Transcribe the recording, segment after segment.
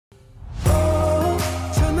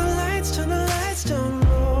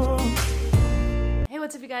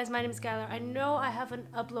what's up you guys, my name is Skylar. I know I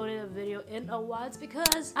haven't uploaded a video in a while. It's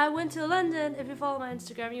because I went to London. If you follow my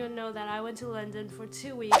Instagram, you would know that I went to London for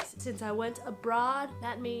 2 weeks. Since I went abroad,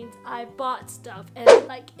 that means I bought stuff, and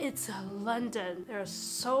like, it's London. There are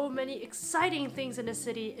so many exciting things in the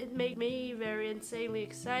city. It made me very insanely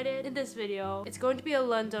excited. In this video, it's going to be a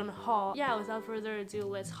London haul. Yeah, without further ado,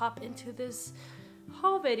 let's hop into this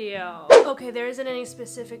haul video. Okay, there isn't any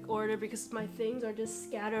specific order because my things are just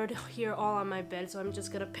scattered here all on my bed, so I'm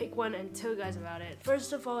just gonna pick one and tell you guys about it.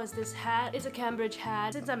 First of all is this hat. It's a Cambridge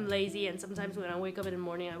hat. Since I'm lazy and sometimes when I wake up in the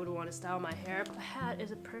morning I would want to style my hair, a hat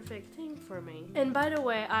is a perfect thing for me. And by the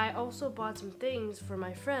way, I also bought some things for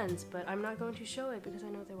my friends, but I'm not going to show it because I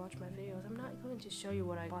know they watch my videos. I'm not going to show you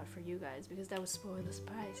what I bought for you guys because that would spoil the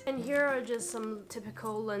surprise. And here are just some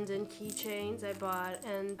typical London keychains I bought,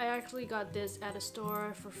 and I actually got this at a store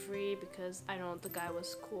for free because I know the guy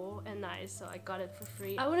was cool and nice, so I got it for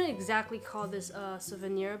free. I wouldn't exactly call this a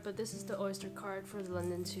souvenir, but this is the Oyster card for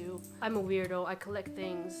London too. I'm a weirdo, I collect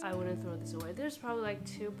things. I wouldn't throw this away. There's probably like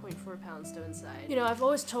 2.4 pounds still inside. You know, I've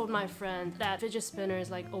always told my friend that fidget spinner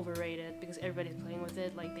is like overrated because everybody's playing with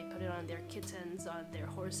it. Like they put it on their kittens, on their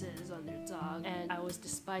horses, on their dog, and I always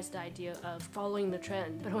despised the idea of following the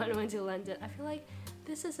trend. But when I went to London, I feel like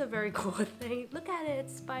this is a very cool thing. Look at it,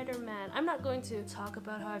 it's Spider-Man. I'm not going to talk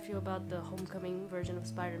about how I feel about the homecoming version of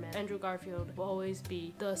Spider-Man. Andrew Garfield will always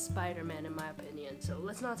be the Spider-Man in my opinion, so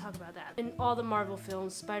let's not talk about that. In all the Marvel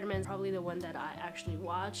films, Spider-Man is probably the one that I actually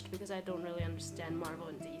watched because I don't really understand Marvel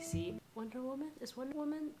and DC. Wonder Woman? Is Wonder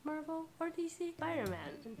Woman Marvel or DC?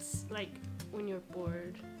 Spider-Man. It's like when you're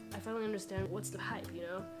bored. I finally understand what's the hype, you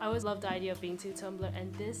know? I always loved the idea of being too Tumblr,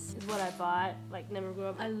 and this is what I bought. Like, never grew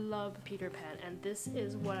up. I love Peter Pan, and this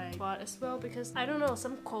is what I bought as well because I don't know,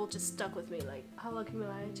 some quote just stuck with me. Like, how lucky am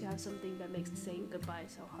I to have something that makes saying goodbye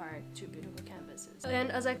so hard to beautiful canvases.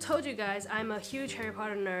 And as I told you guys, I'm a huge Harry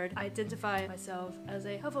Potter nerd. I identify myself as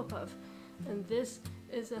a Hufflepuff, and this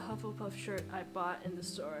is a Hufflepuff shirt I bought in the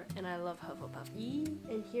store, and I love Hufflepuff.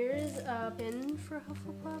 And here's a pin for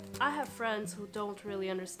Hufflepuff. I have friends who don't really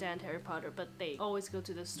understand Harry Potter, but they always go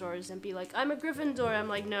to the stores and be like, I'm a Gryffindor. I'm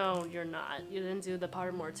like, no, you're not. You didn't do the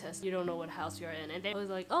Pottermore test. You don't know what house you're in. And they always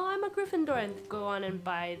like, oh, I'm a Gryffindor, and go on and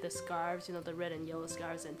buy the scarves, you know, the red and yellow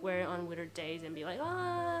scarves, and wear it on winter days and be like,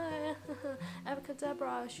 ah,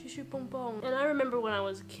 abracadabra, shoo shoo boom boom. And I remember when I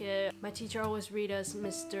was a kid, my teacher always read us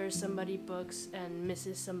Mr. Somebody books and Mrs.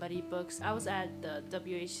 Somebody books. I was at the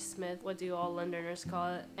W.H. Smith, what do all Londoners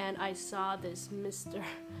call it, and I saw this Mr.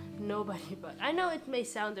 Nobody book. I know it may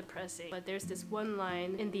sound depressing, but there's this one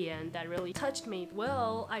line in the end that really touched me.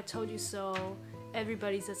 Well, I told you so.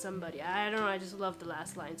 Everybody's a somebody. I don't know, I just love the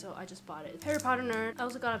last line, so I just bought it. Harry Potter nerd. I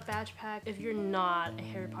also got a badge pack. If you're not a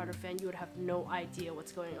Harry Potter fan, you would have no idea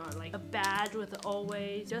what's going on. Like a badge with the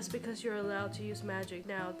always. Just because you're allowed to use magic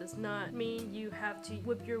now does not mean you have to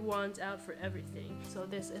whip your wands out for everything. So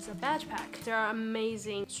this is a badge pack. There are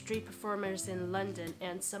amazing street performers in London,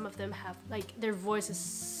 and some of them have, like, their voice is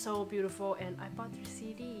so beautiful, and I bought their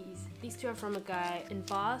CDs. These two are from a guy in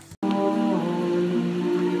Bath.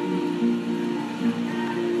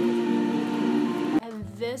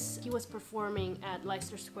 This, he was performing at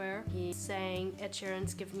Leicester Square. He sang Ed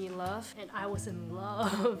Sheeran's Give Me Love, and I was in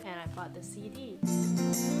love, and I bought the CD.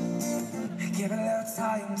 Give a little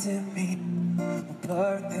time to me. We'll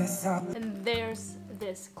put this up. And there's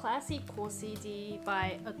this classy cool CD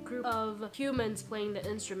by a group of humans playing the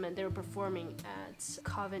instrument. They were performing at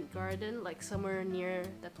Covent Garden, like somewhere near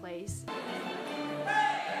the place.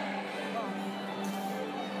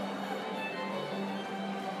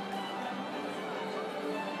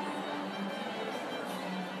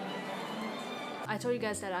 I told you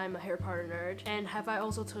guys that I'm a Harry Potter nerd, and have I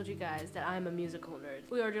also told you guys that I'm a musical nerd?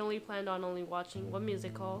 We originally planned on only watching one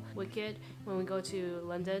musical, Wicked, when we go to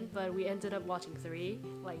London, but we ended up watching 3,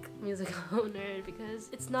 like musical nerd, because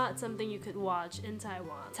it's not something you could watch in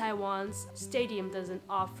Taiwan. Taiwan's stadium doesn't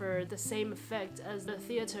offer the same effect as the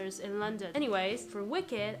theaters in London. Anyways, for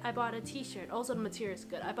Wicked, I bought a t-shirt. Also, the material is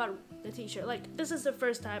good. I bought the t-shirt. Like, this is the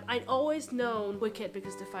first time. I'd always known Wicked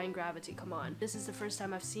because Defying Gravity, come on. This is the first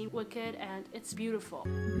time I've seen Wicked, and it's beautiful.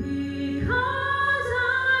 Because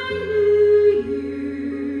I knew you,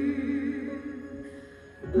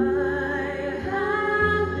 I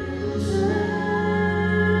have been changed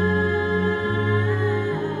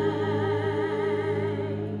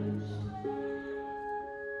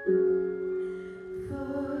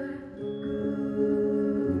for good.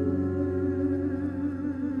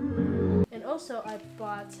 And also I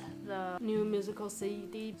bought the new musical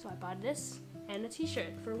CD, so I bought this. and a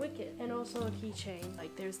t-shirt for Wicked, and also a keychain.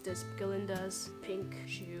 Like there's this Galinda's pink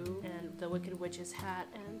shoe and the Wicked Witch's hat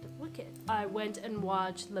and Wicked. I went and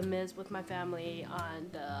watched Les Mis with my family on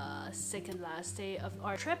the second last day of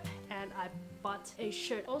our trip, and I bought a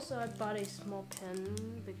shirt. Also, I bought a small pen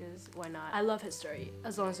because why not? I love history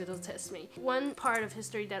as long as it doesn't test me. One part of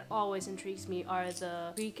history that always intrigues me are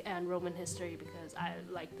the Greek and Roman history because I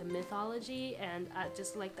like the mythology and I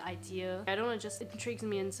just like the idea. I don't know, it just intrigues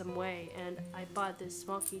me in some way, and I bought this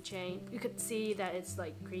small keychain. You could see that it's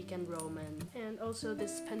like Greek and Roman. And also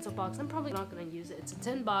this pencil box. I'm probably not gonna use it. It's a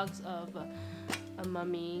tin box of a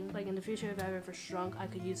mummy. Like in the future, if I ever shrunk, I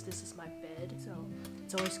could use this as my bed. So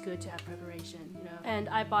it's always good to have preparation, you know. And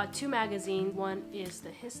I bought 2 magazines. One is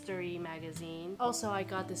the History magazine. Also, I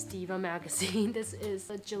got this Diva magazine. This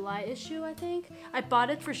is a July issue, I think. I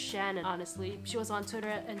bought it for Shannon, honestly. She was on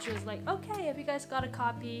Twitter and she was like, okay, if you guys got a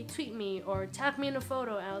copy, tweet me or tag me in a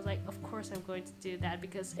photo. And I was like, of course I'm going to do that,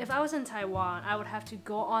 because if I was in Taiwan, I would have to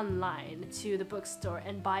go online to the bookstore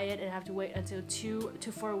and buy it and have to wait until 2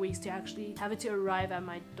 to 4 weeks to actually have it to arrive at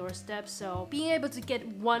my doorstep. So being able to get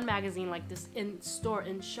one magazine like this in store,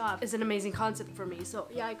 in shop, is an amazing concept for me. So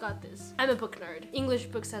yeah, I got this. I'm a book nerd. English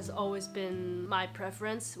books has always been my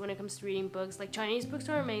preference when it comes to reading books. Like Chinese books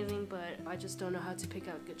are amazing, but I just don't know how to pick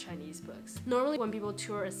out good Chinese books. Normally when people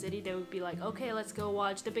tour a city, they would be like, okay, let's go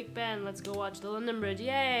watch the Big Ben, let's go watch the London Bridge,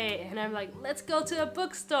 yay! And I'm like, let's go to a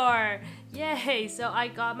bookstore, yay! So I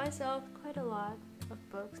got myself quite a lot of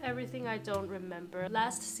books. Everything I don't remember.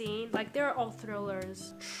 Last Scene, like they're all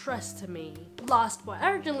thrillers. Trust me. Lost Boy.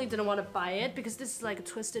 I originally didn't want to buy it because this is like a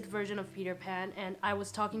twisted version of Peter Pan, and I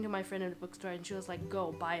was talking to my friend in the bookstore and she was like,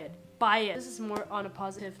 go buy it. Buy it. This is more on a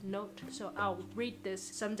positive note, so I'll read this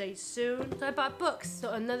someday soon. So I bought books. So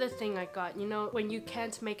another thing I got, you know, when you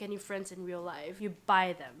can't make any friends in real life, you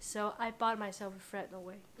buy them. So I bought myself a friend. No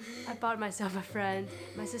way. I bought myself a friend.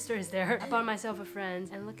 My sister is there. I bought myself a friend,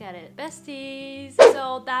 and look at it. Besties!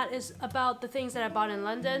 So that is about the things that I bought in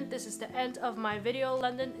London. This is the end of my video.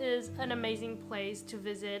 London is an amazing place to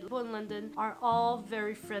visit. People in London are all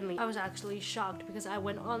very friendly. I was actually shocked because I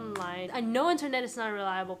went online. I know internet is not a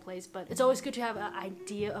reliable place, but it's always good to have an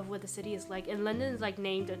idea of what the city is like. And London is like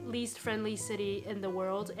named the least friendly city in the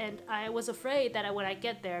world, and I was afraid that when I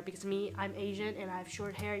get there, because I'm Asian and I have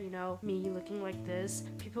short hair, you know, me looking like this,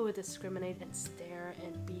 people would discriminate and stare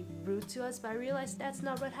and be rude to us, but I realized that's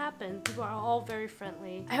not what happened. People are all very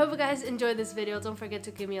friendly. I hope you guys enjoyed this video. Don't forget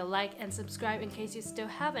to give me a like and subscribe in case you still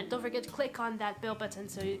haven't. Don't forget to click on that bell button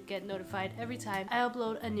so you get notified every time I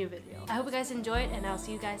upload a new video. I hope you guys enjoyed, and I'll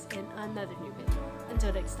see you guys in another new video.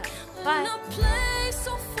 Until next time. Bye! In a place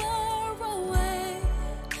so far away,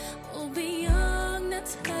 we'll be young,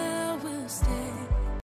 that's where we'll stay.